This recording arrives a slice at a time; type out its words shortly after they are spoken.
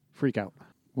freak out.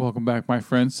 Welcome back, my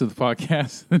friends, to the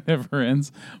podcast that never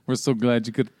ends. We're so glad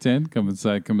you could attend. Come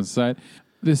inside, come inside.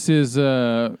 This is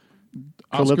Oscar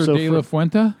de la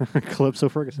Fuente. Calypso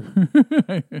Ferguson.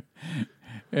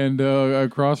 And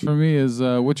across from me is,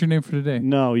 what's your name for today?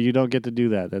 No, you don't get to do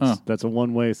that. That's a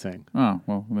one-way thing. Oh,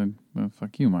 well, then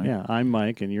fuck you, Mike. Yeah, I'm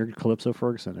Mike, and you're Calypso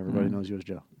Ferguson. Everybody knows you as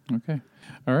Joe. Okay.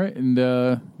 All right, and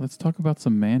let's talk about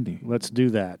some Mandy. Let's do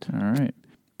that. All right.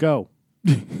 Go.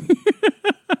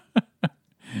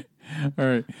 All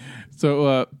right.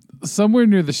 So, somewhere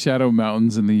near the Shadow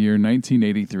Mountains in the year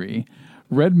 1983,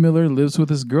 Red Miller lives with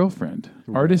his girlfriend,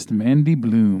 artist Mandy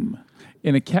Bloom.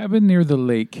 In a cabin near the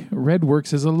lake, Red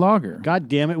works as a logger. God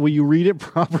damn it. Will you read it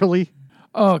properly?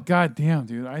 Oh, god damn,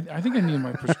 dude. I think I need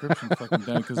my prescription fucking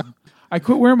done because I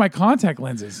quit wearing my contact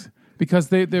lenses because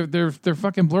they're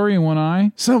fucking blurry in one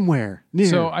eye. Somewhere near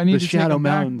So I need the to Shadow take them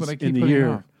back, Mountains but I keep in the putting it year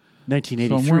off. 1983.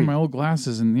 So I'm wearing my old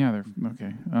glasses and yeah, they're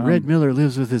okay. Red Miller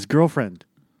lives with his girlfriend,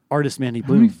 artist Mandy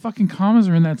How many Bloom, fucking commas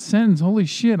are in that sentence? Holy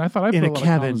shit. I thought I put in a a lot of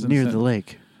cabin commas in near a the sentence.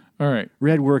 lake. All right.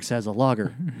 Red works as a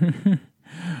logger.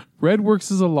 Red works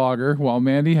as a logger while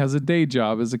Mandy has a day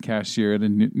job as a cashier at a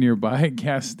nearby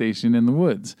gas station in the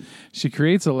woods. She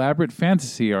creates elaborate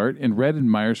fantasy art, and Red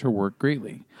admires her work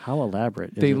greatly. How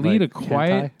elaborate. Is They it lead like a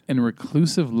quiet hentai? and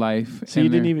reclusive life. So you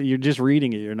and didn't they're- even, you're just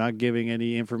reading it. You're not giving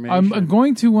any information. I'm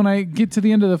going to when I get to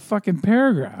the end of the fucking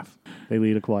paragraph. They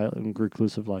lead a quiet and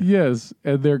reclusive life. Yes,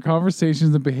 and their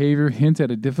conversations and behavior hint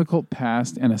at a difficult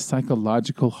past and a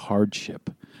psychological hardship.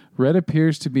 Red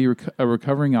appears to be a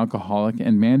recovering alcoholic,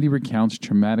 and Mandy recounts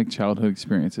traumatic childhood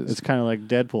experiences. It's kind of like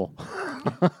Deadpool.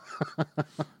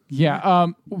 Yeah,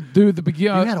 dude, the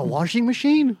beginning. You had a washing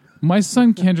machine? My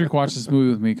son Kendrick watched this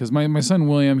movie with me because my son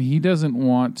William, he doesn't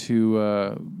want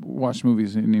to watch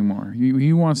movies anymore.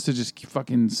 He wants to just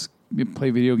fucking play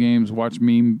video games, watch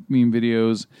meme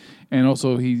videos, and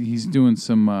also he's doing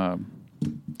some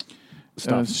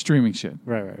Stuff. streaming shit.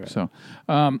 Right. So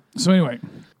anyway,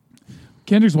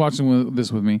 Kendrick's watching this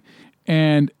with me,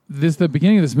 and the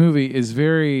beginning of this movie is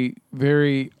very,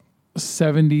 very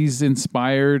 70s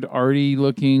inspired, arty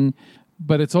looking,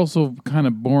 but it's also kind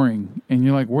of boring. And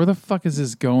you're like, where the fuck is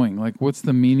this going? Like, what's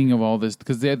the meaning of all this?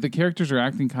 Because the characters are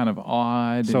acting kind of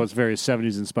odd. So it's very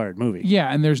 70s inspired movie. Yeah,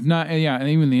 and there's not, yeah, and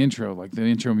even the intro, like the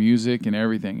intro music and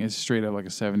everything is straight up like a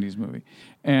 70s movie.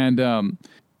 And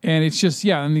it's just,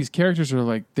 yeah, and these characters are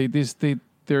like,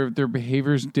 their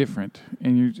behavior's different,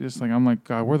 and you're just like, I'm like,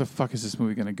 God, where the fuck is this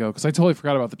movie going to go? Because I totally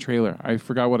forgot about the trailer. I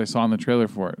forgot what I saw in the trailer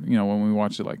for it, when we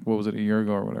watched it, like, what was it, a year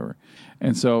ago or whatever.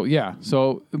 And so, yeah,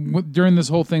 during this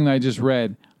whole thing that I just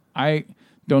read, I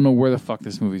don't know where the fuck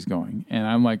this movie's going. And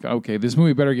I'm like, okay, this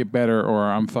movie better get better or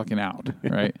I'm fucking out,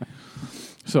 right?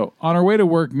 So, on her way to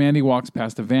work, Mandy walks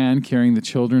past a van carrying the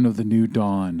children of the new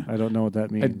dawn. I don't know what that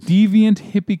A means.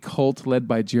 deviant hippie cult led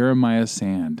by Jeremiah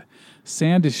Sand.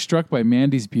 Sand is struck by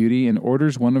Mandy's beauty and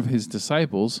orders one of his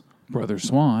disciples, Brother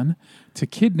Swan, to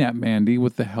kidnap Mandy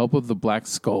with the help of the Black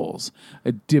Skulls,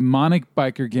 a demonic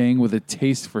biker gang with a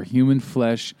taste for human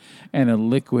flesh and a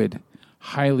liquid,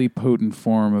 highly potent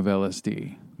form of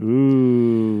LSD.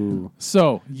 Ooh.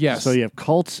 So, yes. So you have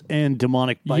cults and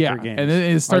demonic biker gangs. And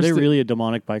it Are starts they to- really a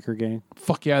demonic biker gang?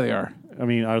 Fuck yeah, they are. I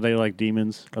mean, are they like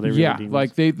demons? Are they really Yeah, demons?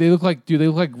 like they look like, dude, they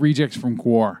look like rejects from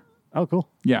Gwar. Oh, cool.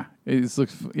 Yeah, it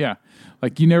looks. Yeah,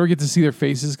 like you never get to see their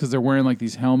faces because they're wearing like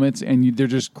these helmets, and they're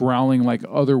just growling like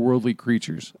otherworldly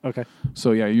creatures. Okay.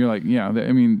 So yeah, you're like, yeah.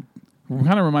 I mean,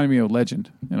 kind of reminded me of Legend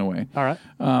in a way. All right.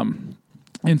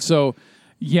 And so,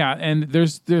 yeah, and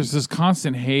there's this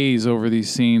constant haze over these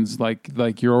scenes,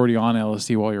 like you're already on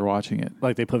LSD while you're watching it.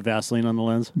 Like they put Vaseline on the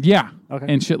lens? Yeah, Okay.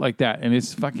 and shit like that, and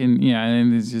it's fucking yeah,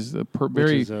 and it's just a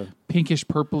very is a- pinkish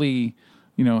purpley,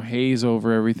 haze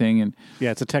over everything, and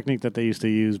Yeah, it's a technique that they used to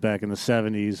use back in the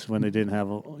 70s when they didn't have,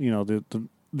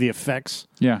 the effects.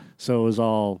 yeah. So it was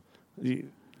all,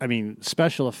 I mean,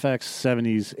 special effects,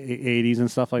 70s, 80s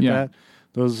and stuff like Yeah.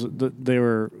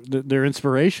 that. They're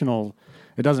inspirational.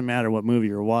 It doesn't matter what movie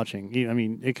you're watching. I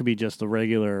mean, it could be just the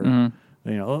regular,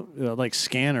 like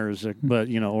Scanners, but,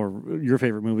 or your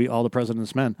favorite movie, All the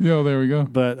President's Men. Yeah, there we go.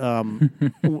 But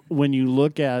when you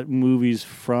look at movies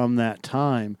from that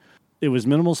time, it was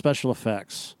minimal special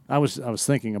effects. I was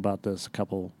thinking about this a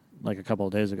couple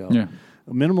of days ago. Yeah.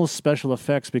 Minimal special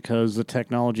effects because the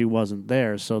technology wasn't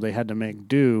there, so they had to make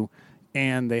do,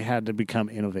 and they had to become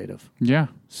innovative. Yeah.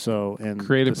 So and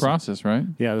Creative this- process, right?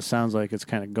 Yeah, this sounds like it's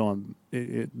kind of going.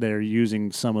 They're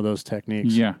using some of those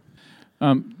techniques. Yeah.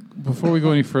 Before we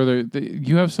go any further,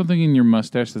 you have something in your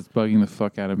mustache that's bugging the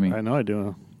fuck out of me. I know I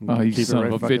do. Oh, you Keep it son right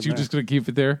of a fucking bitch. You're there. just going to keep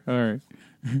it there? All right.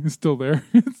 It's still there.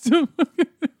 It's still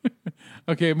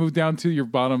okay, move down to your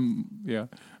bottom. Yeah.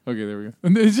 Okay, there we go.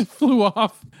 And it just flew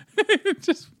off.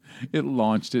 It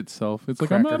launched itself. It's like,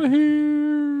 Cracker. I'm out of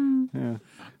here. Yeah.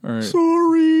 All right.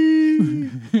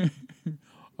 Sorry.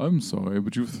 I'm sorry,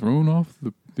 but you've thrown off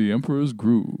the Emperor's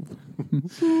groove.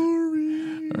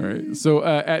 Sorry. All right. So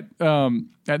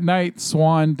at night,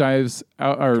 Swan dives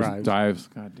out dives.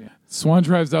 God damn. Swan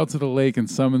drives out to the lake and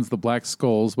summons the Black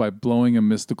Skulls by blowing a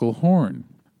mystical horn.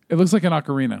 It looks like an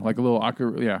ocarina, like a little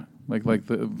ocarina. Yeah, like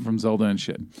the from Zelda and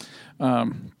shit.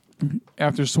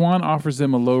 After Swan offers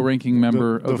them a low-ranking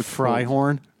member of the fry cult.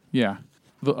 horn. Yeah.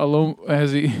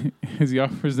 As he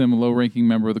offers them a low-ranking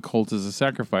member of the cult as a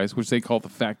sacrifice, which they call the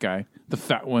fat guy, the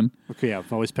fat one. Okay, yeah,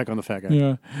 always pick on the fat guy.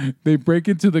 Yeah. They break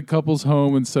into the couple's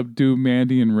home and subdue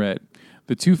Mandy and Red.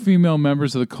 The two female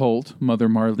members of the cult, Mother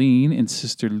Marlene and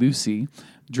Sister Lucy,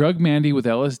 drug Mandy with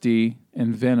LSD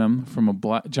and venom from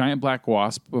a giant black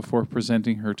wasp before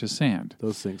presenting her to Sand.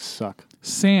 Those things suck.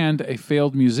 Sand, a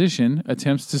failed musician,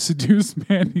 attempts to seduce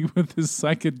Mandy with his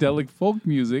psychedelic folk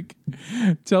music,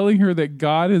 telling her that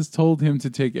God has told him to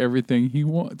take anything he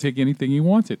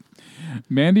wanted.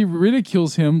 Mandy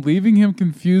ridicules him, leaving him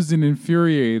confused and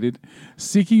infuriated.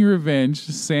 Seeking revenge,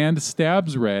 Sand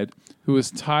stabs Red, who is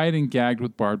tied and gagged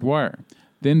with barbed wire,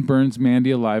 then burns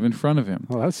Mandy alive in front of him.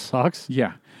 Oh, that sucks.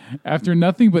 Yeah. After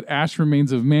nothing but ash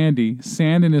remains of Mandy,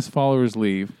 Sand and his followers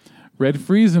leave. Red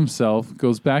frees himself,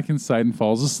 goes back inside, and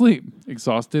falls asleep,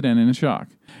 exhausted and in a shock.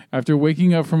 After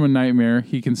waking up from a nightmare,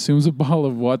 he consumes a bottle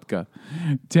of vodka,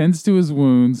 tends to his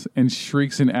wounds, and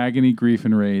shrieks in agony, grief,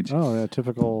 and rage. Oh, yeah,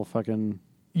 typical fucking...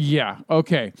 Yeah,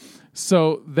 okay.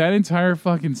 So that entire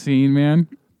fucking scene, man,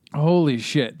 holy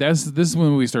shit. This is when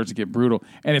the movie starts to get brutal.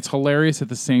 And it's hilarious at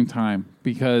the same time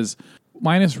because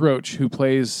Linus Roach, who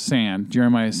plays Sand,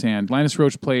 Jeremiah Sand, Linus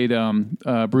Roach played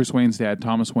Bruce Wayne's dad,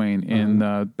 Thomas Wayne, in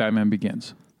Batman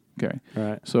Begins. Okay.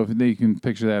 Right. So if you can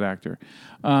picture that actor.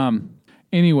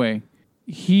 Anyway,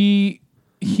 he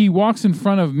walks in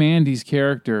front of Mandy's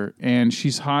character and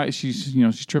she's high.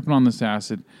 She's tripping on this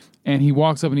acid. And he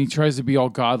walks up and he tries to be all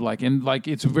godlike. And like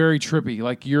it's very trippy.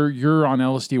 Like you're on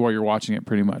LSD while you're watching it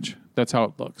pretty much. That's how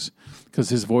it looks. Because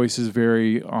his voice is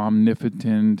very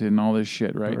omnipotent and all this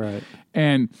shit, right? Right.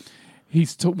 And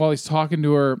while he's talking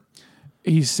to her,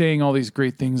 he's saying all these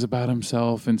great things about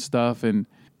himself and stuff. And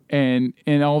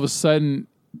all of a sudden,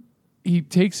 he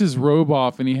takes his robe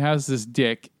off and he has this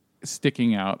dick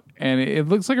sticking out. And it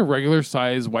looks like a regular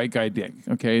size white guy dick.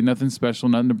 Okay, nothing special,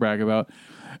 nothing to brag about.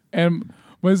 And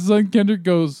my son Kendrick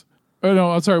goes, oh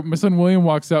no, I'm sorry, my son William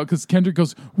walks out because Kendrick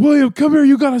goes, William, come here,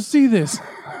 you gotta see this.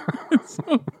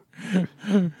 So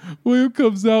William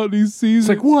comes out and he sees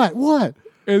It's like, what?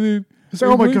 And then like,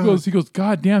 oh my God. He goes,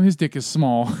 God damn, his dick is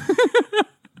small.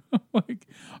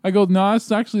 I go, nah,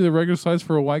 it's actually the regular size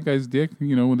for a white guy's dick,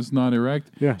 when it's not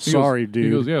erect. Yeah, He sorry, goes, dude. He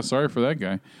goes, yeah, sorry for that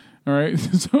guy. All right,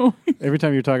 so Every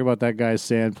time you talk about that guy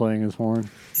Sand playing his horn,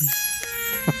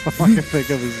 all I can think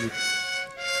of is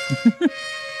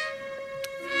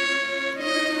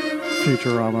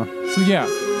Futurama. So yeah,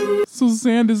 so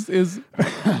Sand is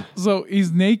so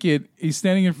he's naked. He's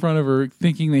standing in front of her,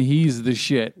 thinking that he's the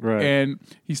shit. Right. And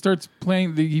he starts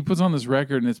playing. He puts on this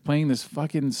record, and it's playing this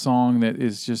fucking song that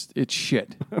is it's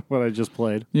shit. What I just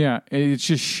played. Yeah, it's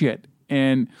just shit.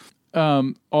 And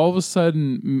all of a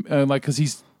sudden, because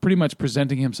he's pretty much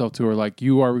presenting himself to her, like,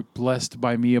 you are blessed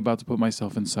by me, about to put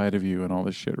myself inside of you, and all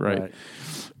this shit, right?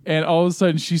 And all of a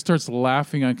sudden, she starts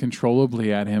laughing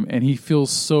uncontrollably at him, and he feels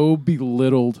so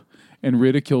belittled and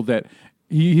ridiculed that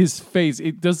his face,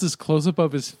 it does this close up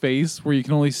of his face where you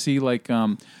can only see like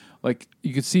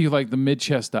you could see like the mid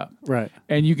chest up, Right.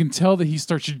 And you can tell that he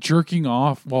starts jerking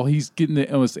off while he's getting the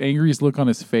most angriest look on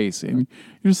his face, and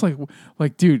you're just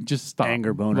like, dude, just stop.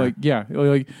 Anger boner. Like, yeah,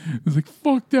 like it's like,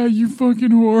 fuck that, you fucking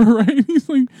whore, right? And he's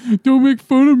like, don't make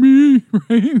fun of me,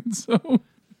 right? And so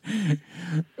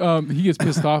he gets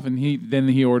pissed off, and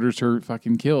he orders her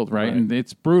fucking killed, right? And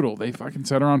it's brutal. They fucking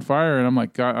set her on fire, and I'm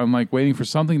like, God, I'm like waiting for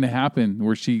something to happen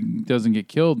where she doesn't get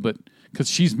killed, but because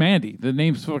she's Mandy, the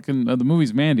name's fucking the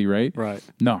movie's Mandy, right? Right.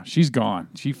 No, she's gone.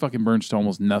 She fucking burns to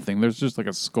almost nothing. There's just like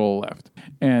a skull left,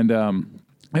 and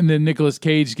then Nicolas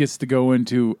Cage gets to go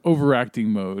into overacting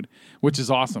mode, which is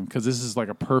awesome because this is like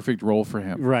a perfect role for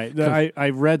him. Right. I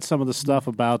read some of the stuff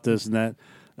about this, and that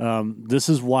this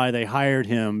is why they hired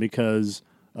him, because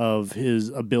of his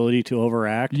ability to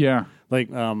overact. Yeah. Like,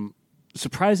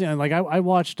 surprisingly, like I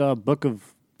watched Book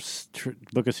of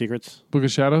Secrets, Book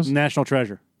of Shadows? National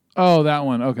Treasure, Oh, that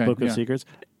one. Okay. Book of Secrets,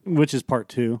 which is part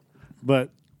 2, but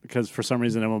because for some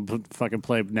reason I want to fucking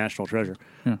play National Treasure.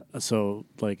 Yeah. So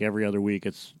like every other week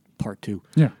it's part 2.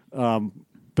 Yeah.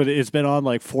 But it's been on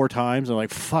like 4 times. I'm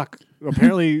like, fuck,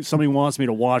 apparently somebody wants me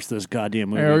to watch this goddamn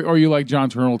movie. Or you like John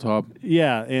Turteltaub.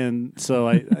 Yeah, and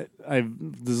so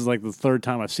this is like the third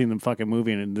time I've seen the fucking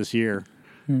movie in this year.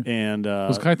 And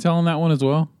was Keitel in that one as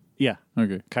well? Yeah.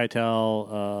 Okay.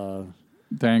 Keitel,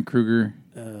 Diane Kruger,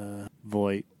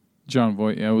 Voight, John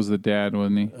Voight. Yeah, was the dad,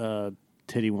 wasn't he?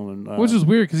 Titty Woman. Which is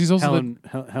weird because he's also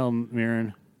Helen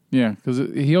Mirren. Yeah, because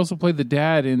he also played the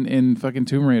dad in fucking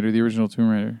Tomb Raider, the original Tomb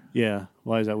Raider. Yeah,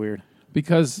 why is that weird?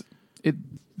 Because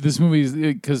this movie is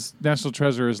because National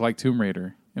Treasure is like Tomb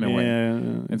Raider in a way,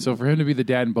 and so for him to be the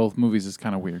dad in both movies is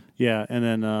kind of weird. Yeah, and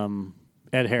then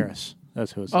Ed Harris.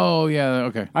 That's who it's. Oh yeah,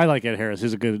 okay. I like Ed Harris.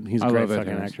 He's a great fucking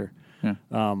actor. Yeah.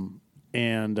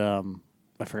 And I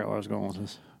forgot where I was going with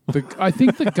this. I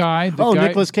think the guy.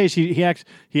 Nicolas Cage. He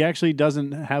actually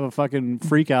doesn't have a fucking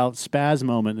freak out spaz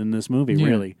moment in this movie. Yeah.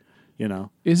 Really,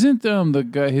 Isn't the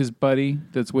guy his buddy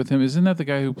that's with him? Isn't that the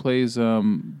guy who plays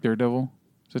Daredevil?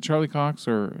 Is it Charlie Cox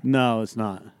or no? It's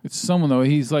not. It's someone though.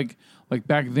 He's like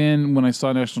back then when I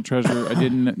saw National Treasure, I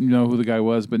didn't know who the guy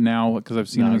was, but now because I've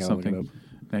seen him in something.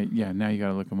 Now you got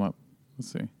to look him up.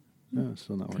 Let's see. No, it's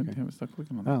still not working. Damn it, stop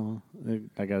clicking on that. Oh, well,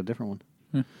 I got a different one.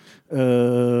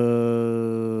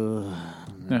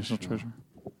 National Treasure.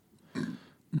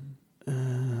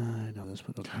 I know this,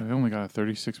 but okay. I only got a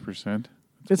 36%.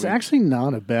 It's weird. Actually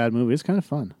not a bad movie. It's kind of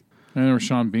fun. I remember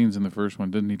Sean Bean's in the first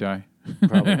one. Didn't he die?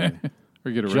 Probably.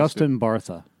 Or get arrested. Justin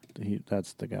Bartha.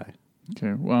 That's the guy.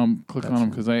 Okay, well, click on him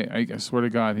because I swear to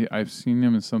God, I've seen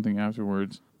him in something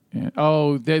afterwards. And,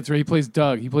 that's right. He plays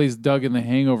Doug. He plays Doug in The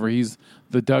Hangover. He's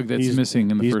the Doug that's missing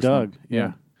in the first Doug. one.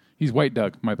 Yeah. He's White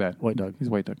Doug. My bad. White Doug. He's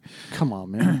White Doug. Come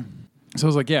on, man. So I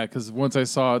was like, yeah, because once I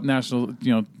saw National,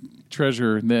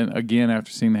 Treasure, and then again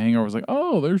after seeing The Hangover, I was like,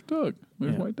 oh, there's Doug.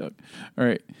 There's White Doug. All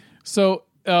right. So,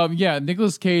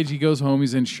 Nicolas Cage, he goes home.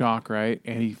 He's in shock, right?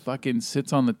 And he fucking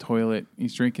sits on the toilet.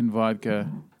 He's drinking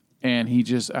vodka. And he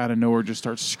just, out of nowhere, just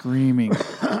starts screaming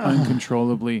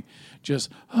uncontrollably. Just,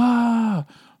 and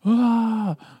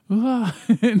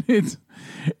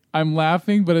I'm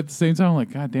laughing, but at the same time, I'm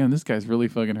like, God damn, this guy's really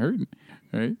fucking hurting.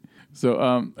 Right? So,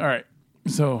 all right.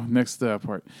 So, next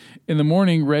part. In the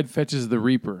morning, Red fetches the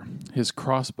Reaper, his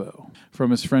crossbow,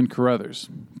 from his friend Carruthers,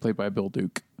 played by Bill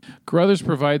Duke. Carruthers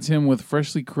provides him with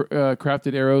freshly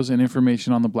crafted arrows and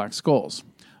information on the Black Skulls.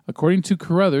 According to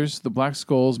Carruthers, the Black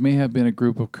Skulls may have been a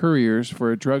group of couriers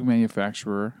for a drug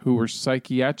manufacturer who were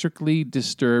psychiatrically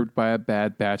disturbed by a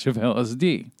bad batch of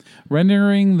LSD,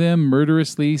 rendering them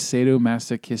murderously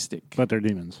sadomasochistic. But they're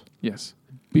demons. Yes.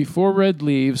 Before Red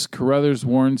leaves, Carruthers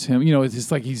warns him,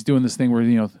 it's like he's doing this thing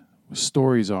where,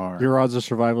 stories are. Your odds of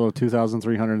survival of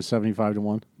 2,375 to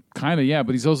 1. Kind of, yeah,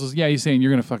 but he's also, he's saying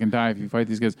you're going to fucking die if you fight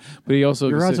these guys. But he also...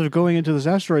 Your odds of going into this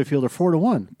asteroid field are 4 to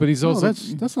 1. But he's also...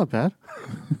 That's not bad.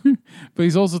 But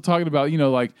he's also talking about,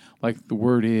 like the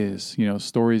word is,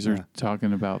 stories are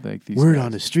talking about like these word guys.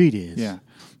 On the street is. Yeah.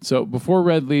 So before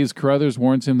Red leaves, Carruthers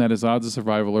warns him that his odds of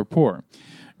survival are poor.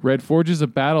 Red forges a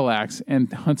battle axe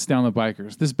and hunts down the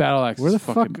bikers. This battle axe is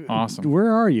fucking awesome.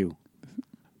 Where are you?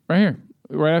 Right here.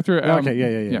 Right after...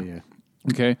 okay, yeah.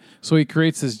 Okay, so he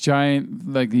creates this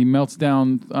giant, he melts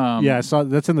down... I saw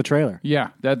that's in the trailer. Yeah,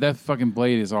 that fucking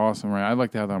blade is awesome, right? I'd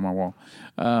like to have that on my wall.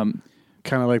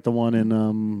 Kind of like the one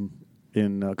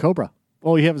in Cobra.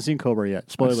 Oh, you haven't seen Cobra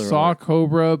yet. Spoiler I saw alert.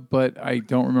 Cobra, but I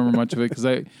don't remember much of it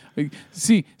because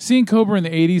seeing Cobra in the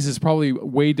 80s is probably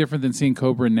way different than seeing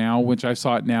Cobra now, which I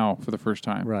saw it now for the first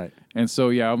time. Right. And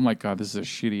so, I'm like, God, this is a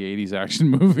shitty 80s action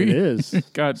movie. It is.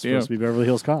 God it's damn. supposed to be Beverly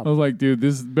Hills Cop. I was like, dude,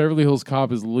 this Beverly Hills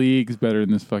Cop is leagues better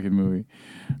than this fucking movie.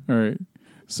 All right.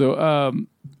 So,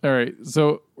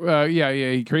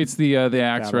 he creates the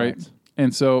axe, right? Axe.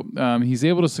 And so he's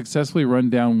able to successfully run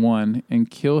down one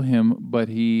and kill him, but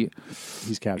he's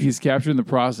captured. He's captured in the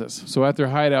process. So at their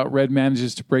hideout, Red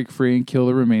manages to break free and kill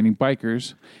the remaining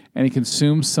bikers, and he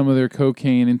consumes some of their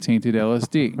cocaine and tainted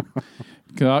LSD,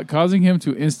 causing him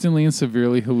to instantly and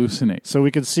severely hallucinate. So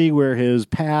we can see where his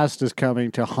past is coming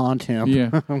to haunt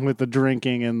him with the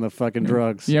drinking and the fucking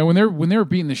drugs. Yeah, when they were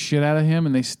beating the shit out of him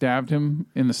and they stabbed him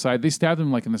in the side, they stabbed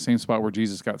him like in the same spot where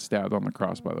Jesus got stabbed on the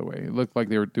cross, by the way. It looked like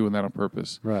they were doing that on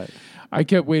purpose. Right. I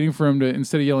kept waiting for him to,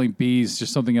 instead of yelling bees,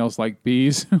 just something else like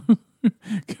bees.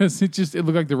 Because it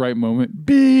looked like the right moment.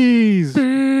 Bees!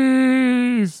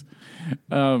 Bees!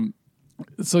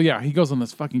 So he goes on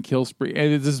this fucking kill spree,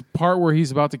 and it's this part where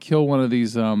he's about to kill one of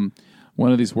these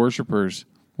worshipers,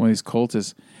 one of these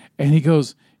cultists, and he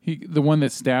goes, the one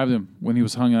that stabbed him when he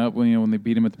was hung up, when they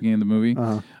beat him at the beginning of the movie,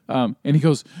 and he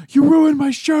goes, "You ruined my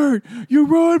shirt! You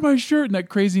ruined my shirt!" And that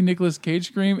crazy Nicolas Cage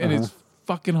scream, and it's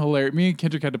fucking hilarious. Me and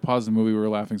Kendrick had to pause the movie. We were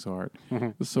laughing so hard.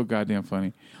 It was so goddamn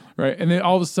funny. Right, and then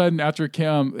all of a sudden, after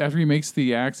he makes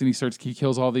the axe and he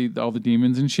kills all the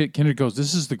demons and shit, Kendrick goes,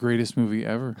 "This is the greatest movie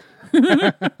ever."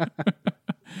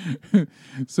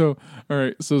 So, all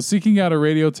right. So, seeking out a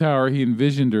radio tower he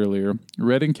envisioned earlier,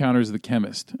 Red encounters the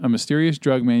chemist, a mysterious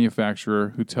drug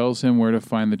manufacturer who tells him where to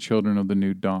find the children of the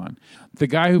new dawn. The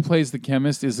guy who plays the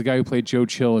chemist is the guy who played Joe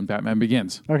Chill in Batman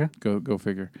Begins. Okay, go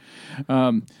figure.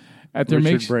 At their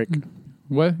Richard Brake.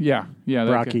 What? Yeah.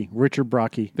 Brocky. Richard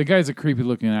Brocky. The guy's a creepy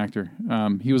looking actor.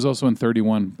 He was also in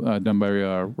 31, done by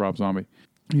Rob Zombie.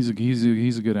 He's a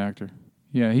good actor.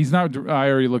 Yeah, he's not. I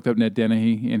already looked up Ned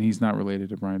Dennehy, and he's not related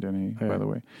to Brian Dennehy, by the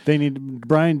way.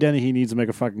 Brian Dennehy needs to make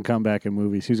a fucking comeback in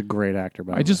movies. He's a great actor.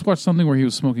 I just watched something where he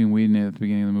was smoking weed at the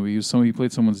beginning of the movie. He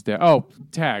played someone's dad. Oh,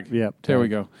 Tag. Yep. There we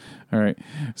go. All right.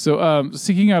 So,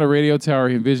 seeking out a radio tower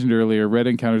he envisioned earlier, Red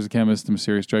encounters a chemist, a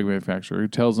mysterious drug manufacturer, who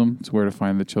tells him where to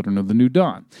find the children of the new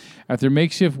dawn. At their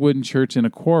makeshift wooden church in a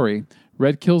quarry,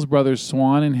 Red kills brothers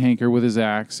Swan and Hanker with his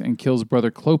axe and kills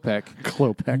brother Klopek.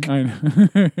 I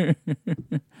know.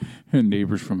 And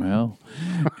neighbors from hell.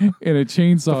 In a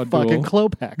chainsaw duel. Fucking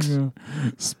Klopeks.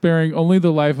 Yeah. Sparing only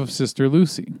the life of Sister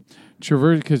Lucy.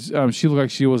 Because she looked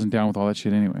like she wasn't down with all that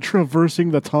shit anyway.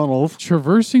 Traversing the tunnels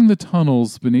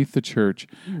beneath the church.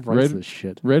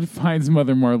 Red finds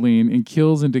Mother Marlene and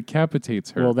kills and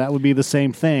decapitates her. Well, that would be the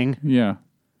same thing. Yeah.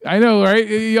 I know,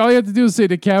 right? All you have to do is say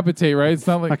decapitate, right? It's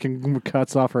not like... Fucking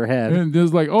cuts off her head. And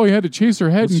it's like, oh, you had to chase her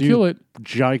head and kill it.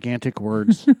 Gigantic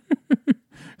words. It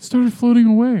started floating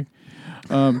away.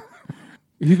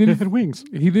 He then had wings.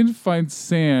 He then finds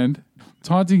Sand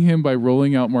taunting him by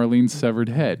rolling out Marlene's severed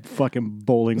head. Fucking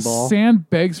bowling ball.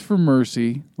 Sand begs for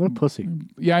mercy. What a pussy.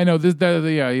 Yeah, I know. He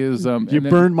is. You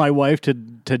burned my wife to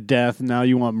death. Now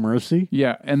you want mercy?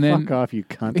 Yeah, and then fuck off, you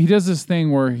cunt. He does this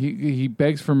thing where he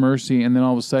begs for mercy, and then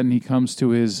all of a sudden he comes to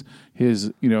his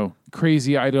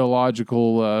crazy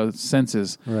ideological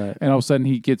senses, right? And all of a sudden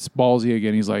he gets ballsy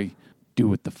again. He's like, "Do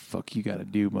what the fuck you got to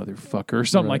do, motherfucker," or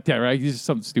something like that, right? He's just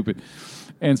something stupid.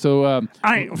 And so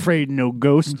I ain't afraid of no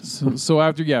ghosts. So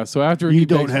after you he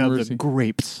don't have mercy, the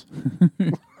grapes.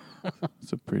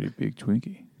 It's a pretty big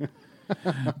Twinkie.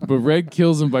 But Red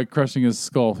kills him by crushing his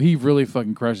skull. He really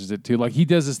fucking crushes it too. Like he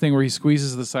does this thing where he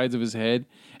squeezes the sides of his head,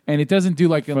 and it doesn't do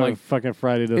like fucking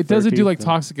Friday the 13th. It doesn't do like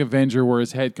Toxic Avenger where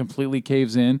his head completely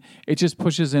caves in. It just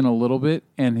pushes in a little bit,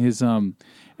 and his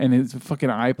fucking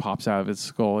eye pops out of his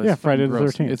skull. It's Friday the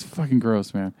 13th. It's fucking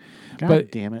gross, man.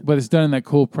 God damn it! But it's done in that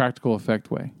cool practical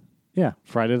effect way. Yeah,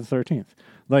 Friday the 13th.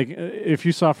 Like, if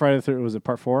you saw Friday the 13th, was it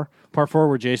part 4? Part 4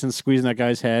 where Jason's squeezing that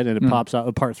guy's head and it pops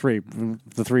out. Part 3,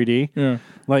 the 3D. Yeah.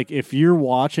 Like, if you're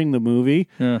watching the movie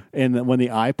and when the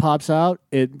eye pops out,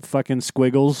 it fucking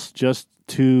squiggles just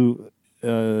to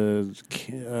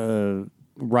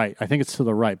right. I think it's to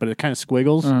the right, but it kind of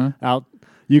squiggles out.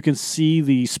 You can see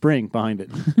the spring behind it.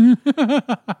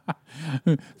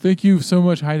 Thank you so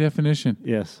much, high definition.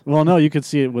 Yes. Well, no, you could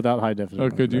see it without high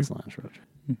definition. Oh, could you? That's Linus Roach.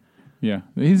 Yeah.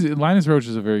 Linus Roach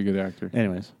is a very good actor.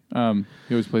 Anyways. He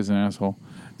always plays an asshole,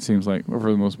 it seems like,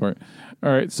 for the most part.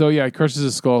 All right, so yeah, he crushes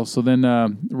his skull. So then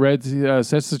Red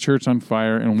sets the church on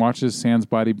fire and watches Sand's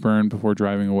body burn before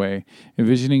driving away,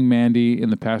 envisioning Mandy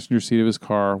in the passenger seat of his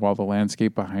car while the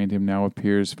landscape behind him now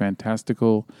appears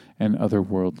fantastical and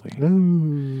otherworldly.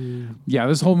 Ooh. Yeah,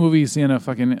 this whole movie is in a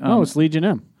fucking... it's Legion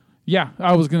M. Yeah,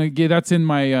 I was going to get... That's in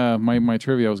my my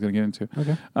trivia I was going to get into.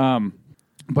 Okay.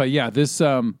 But yeah, this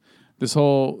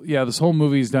whole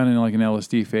movie is done in like an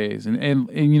LSD phase, and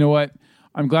you know what?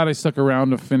 I'm glad I stuck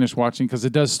around to finish watching because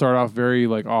it does start off very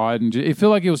like odd, and it felt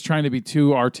like it was trying to be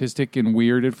too artistic and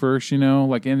weird at first,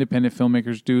 like independent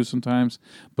filmmakers do sometimes.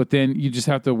 But then you just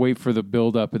have to wait for the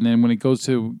build up, and then when it goes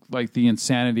to like the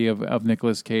insanity of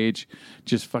Nicolas Cage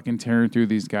just fucking tearing through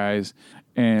these guys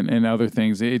and other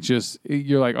things,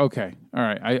 you're like, okay, all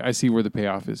right, I see where the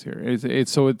payoff is here.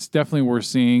 It's definitely worth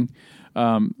seeing.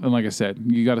 And like I said,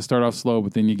 you got to start off slow,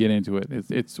 but then you get into it.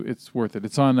 It's worth it.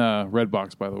 It's on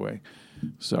Redbox, by the way.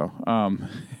 So,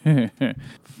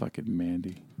 fucking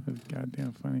Mandy. That's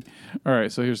goddamn funny. All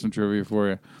right, so here's some trivia for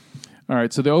you. All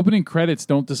right, so the opening credits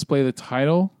don't display the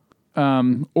title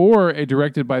or a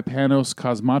directed by Panos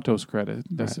Cosmatos credit.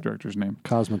 That's the director's name.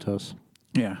 Cosmatos.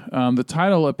 Yeah. The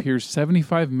title appears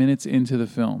 75 minutes into the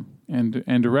film.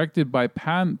 And directed by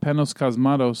Panos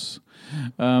Cosmatos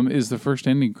is the first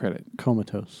ending credit.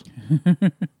 Comatose.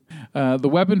 The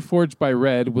weapon forged by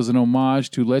Red was an homage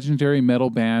to legendary metal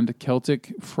band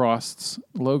Celtic Frost's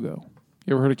logo.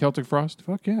 You ever heard of Celtic Frost?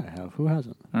 Fuck yeah, I have. Who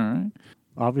hasn't? All right.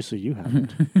 Obviously you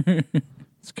haven't.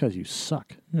 It's because you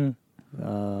suck. Yeah.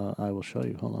 I will show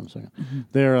you. Hold on a second.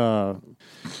 Mm-hmm.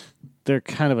 they're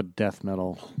kind of a death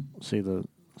metal. See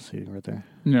right there.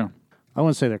 Yeah. I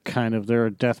wouldn't say they're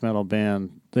a death metal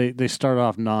band. They start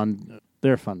off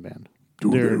they're a fun band.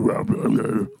 They're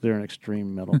an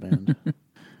extreme metal band.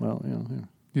 Well, yeah.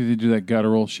 Do they do that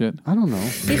guttural shit? I don't know.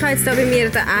 Ich habe jetzt da bei mir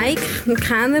den Ike, einen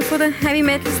Kenner von der Heavy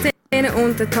Metal Szene,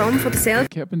 und den Tom von der Self.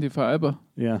 Captain die Farbe.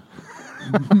 Yeah.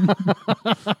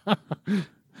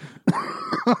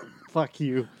 Fuck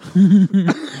you.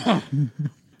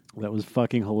 That was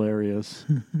fucking hilarious.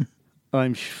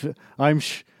 I'm Schweizer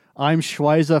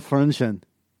Frenchen.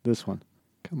 This one.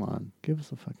 Come on, give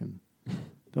us a fucking.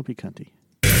 Don't be cunty.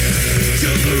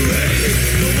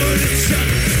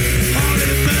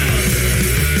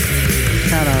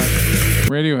 Kind of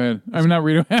Radiohead. I mean, not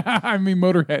Radiohead. I mean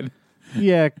Motorhead.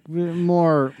 Yeah,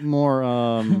 more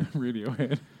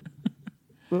Radiohead.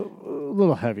 A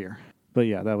little heavier. But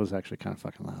yeah, that was actually kind of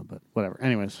fucking loud, but whatever.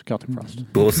 Anyways, Celtic Frost.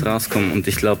 Groß rauskommen und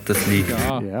ich glaube, das liegt.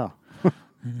 Yeah.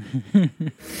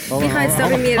 Ich habe jetzt da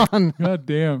bei mir God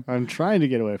damn. I'm trying to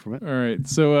get away from it. All right.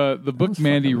 So the book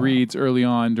Mandy reads early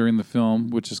on during the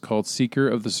film, which is called Seeker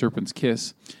of the Serpent's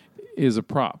Kiss, is a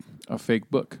prop, a fake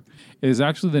book. It is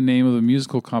actually the name of the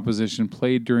musical composition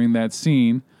played during that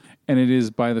scene, and it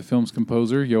is by the film's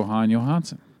composer, Johan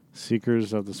Johansson.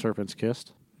 Seekers of the Serpent's Kiss.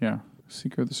 Yeah,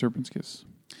 Seeker of the Serpent's Kiss.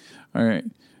 All right.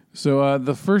 So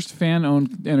the first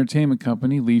fan-owned entertainment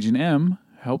company, Legion M,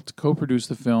 helped co-produce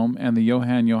the film and the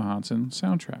Johan Johansson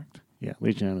soundtrack. Yeah,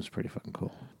 Legion M is pretty fucking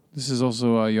cool. This is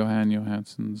also Johan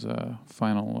Johansson's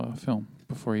final film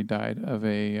before he died of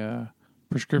a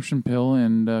prescription pill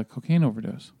and cocaine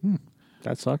overdose.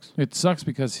 That sucks. It sucks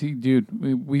because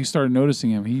we started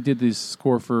noticing him. He did this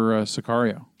score for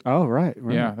Sicario. Oh, right.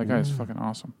 Yeah, that guy is fucking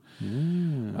awesome.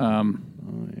 Yeah.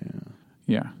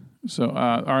 Yeah. So,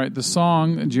 all right, the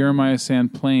song Jeremiah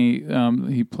Sand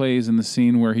he plays in the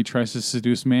scene where he tries to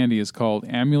seduce Mandy is called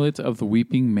Amulet of the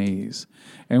Weeping Maze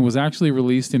and was actually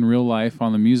released in real life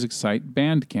on the music site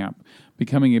Bandcamp,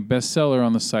 becoming a bestseller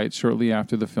on the site shortly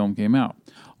after the film came out.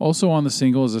 Also on the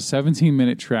single is a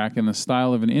 17-minute track in the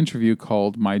style of an interview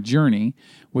called My Journey,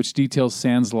 which details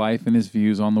Sand's life and his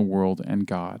views on the world and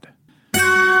God.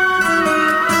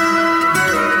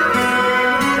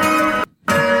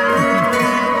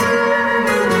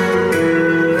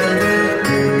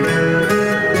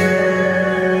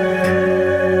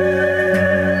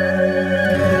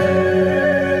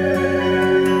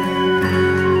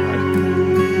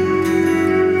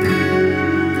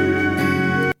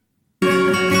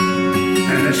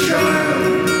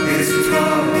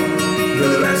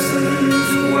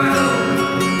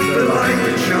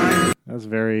 That's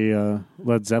very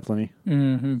Led Zeppelin-y.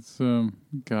 Yeah, it's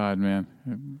God, man.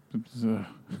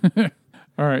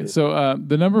 All right, so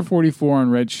the number 44 on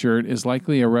Red Shirt is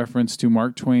likely a reference to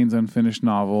Mark Twain's unfinished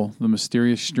novel, The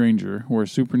Mysterious Stranger, where a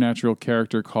supernatural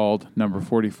character called Number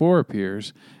 44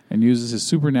 appears and uses his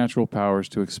supernatural powers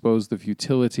to expose the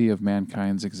futility of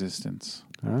mankind's existence.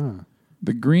 Ah.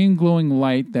 The green glowing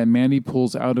light that Mandy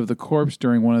pulls out of the corpse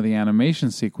during one of the animation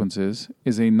sequences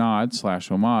is a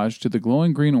nod/homage to the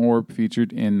glowing green orb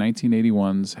featured in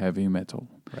 1981's Heavy Metal.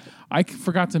 Right. I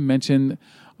forgot to mention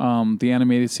the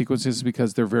animated sequences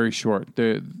because they're very short.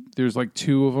 There's like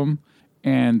 2 of them,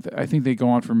 and I think they go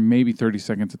on for maybe 30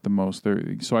 seconds at the most.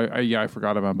 I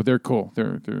forgot about them, but they're cool.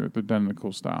 They're done in a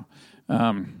cool style.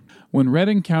 When Red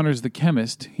encounters the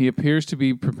chemist, he appears to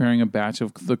be preparing a batch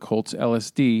of the cult's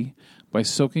LSD by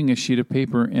soaking a sheet of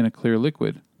paper in a clear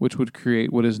liquid, which would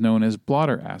create what is known as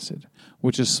blotter acid,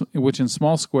 which is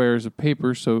small squares of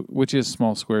paper soaked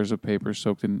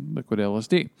in liquid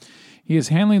LSD. He is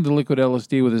handling the liquid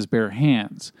LSD with his bare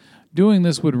hands. Doing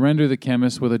this would render the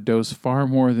chemist with a dose far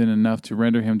more than enough to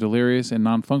render him delirious and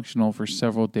non-functional for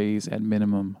several days at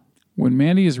minimum. When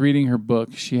Mandy is reading her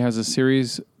book, she has a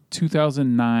series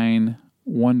 2009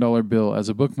 $1 bill as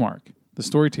a bookmark. The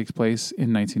story takes place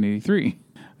in 1983.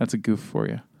 That's a goof for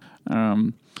you.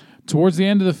 Towards the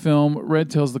end of the film, Red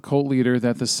tells the cult leader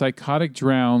that the psychotic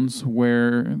drowns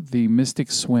where the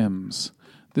mystic swims.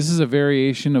 This is a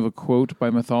variation of a quote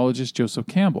by mythologist Joseph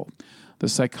Campbell. The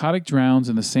psychotic drowns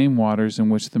in the same waters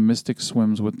in which the mystic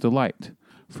swims with delight.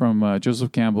 From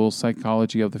Joseph Campbell's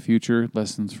Psychology of the Future,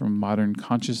 Lessons from Modern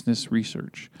Consciousness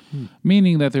Research.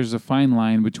 Meaning that there's a fine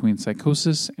line between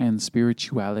psychosis and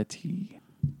spirituality.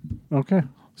 Okay.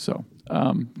 So,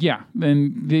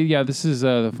 this is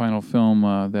the final film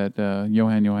that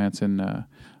Johan Johansson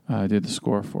did the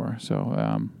score for.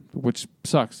 So, which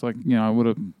sucks. Like, I would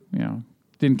have,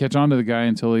 didn't catch on to the guy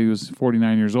until he was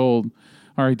 49 years old.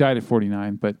 Or he died at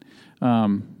 49, but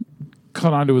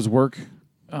caught on to his work,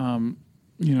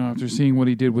 after seeing what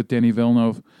he did with Denis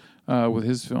Villeneuve with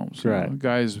his films. Right. The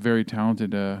guy is a very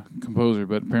talented composer,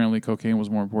 but apparently cocaine was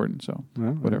more important. So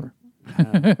whatever.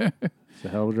 It's a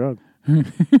hell of a drug.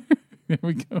 There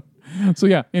we go. So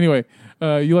yeah. Anyway,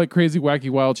 you like crazy, wacky,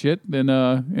 wild shit, then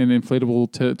an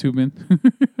inflatable tube man.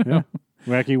 Yeah.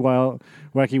 Wacky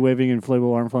waving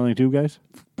inflatable arm flailing tube guys.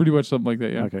 Pretty much something like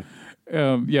that. Yeah. Okay.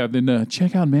 Then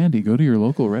check out Mandy. Go to your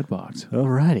local Redbox.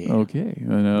 Alrighty. Okay.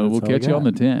 And we'll catch you on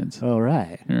the 10s. All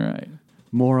right. All right.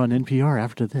 More on NPR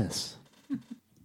after this.